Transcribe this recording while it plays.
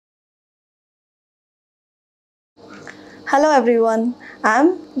Hello everyone, I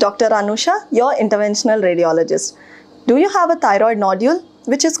am Dr. Anusha, your Interventional Radiologist. Do you have a thyroid nodule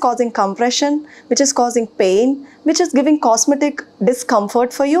which is causing compression, which is causing pain, which is giving cosmetic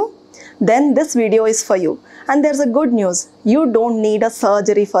discomfort for you? Then this video is for you. And there's a good news, you don't need a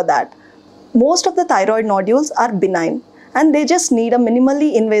surgery for that. Most of the thyroid nodules are benign and they just need a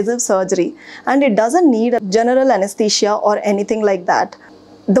minimally invasive surgery, and it doesn't need a general anesthesia or anything like that.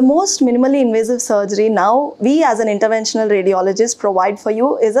 The most minimally invasive surgery now we as an interventional radiologist provide for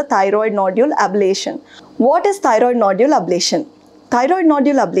you is a thyroid nodule ablation. What is thyroid nodule ablation? Thyroid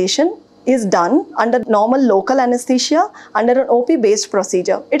nodule ablation is done under normal local anesthesia under an OP based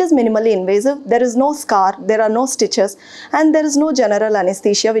procedure. It is minimally invasive, there is no scar, there are no stitches, and there is no general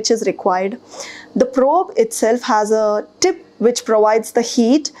anesthesia which is required. The probe itself has a tip which provides the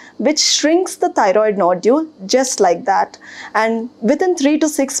heat, which shrinks the thyroid nodule just like that. And within 3 to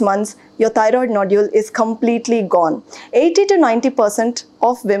 6 months, your thyroid nodule is completely gone. 80 to 90%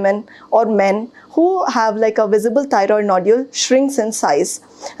 of women or men who have like a visible thyroid nodule shrinks in size,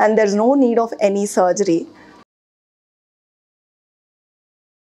 and there's no need of any surgery.